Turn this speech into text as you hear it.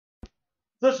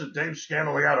This is Dave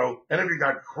Scandaliato, and if you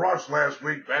got crushed last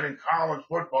week betting college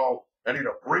football and need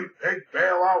a free pig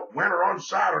bailout winner on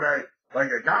Saturday,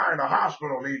 like a guy in the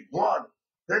hospital needs blood,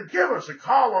 then give us a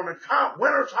call on the COMP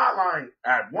WINNERS HOTLINE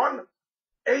at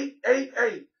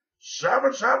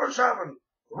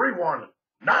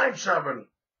 1-888-777-3197.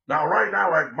 Now, right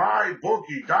now at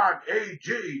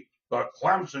mybookie.ag, the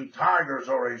Clemson Tigers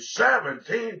are a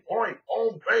 17-point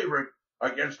home favorite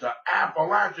against the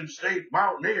Appalachian State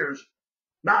Mountaineers.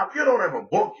 Now, if you don't have a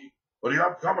bookie for the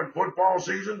upcoming football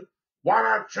season, why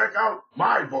not check out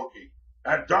MyBookie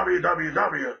at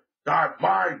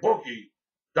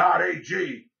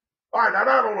www.mybookie.ag. All right, now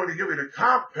not only to give you the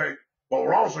comp pick, but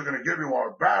we're also going to give you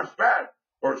our best bet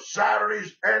for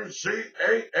Saturday's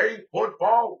NCAA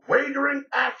football wagering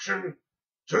action.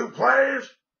 2 plays,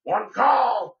 1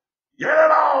 call. Get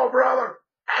it all, brother.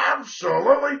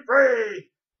 Absolutely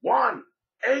free.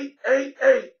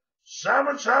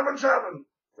 1-888-777-3197.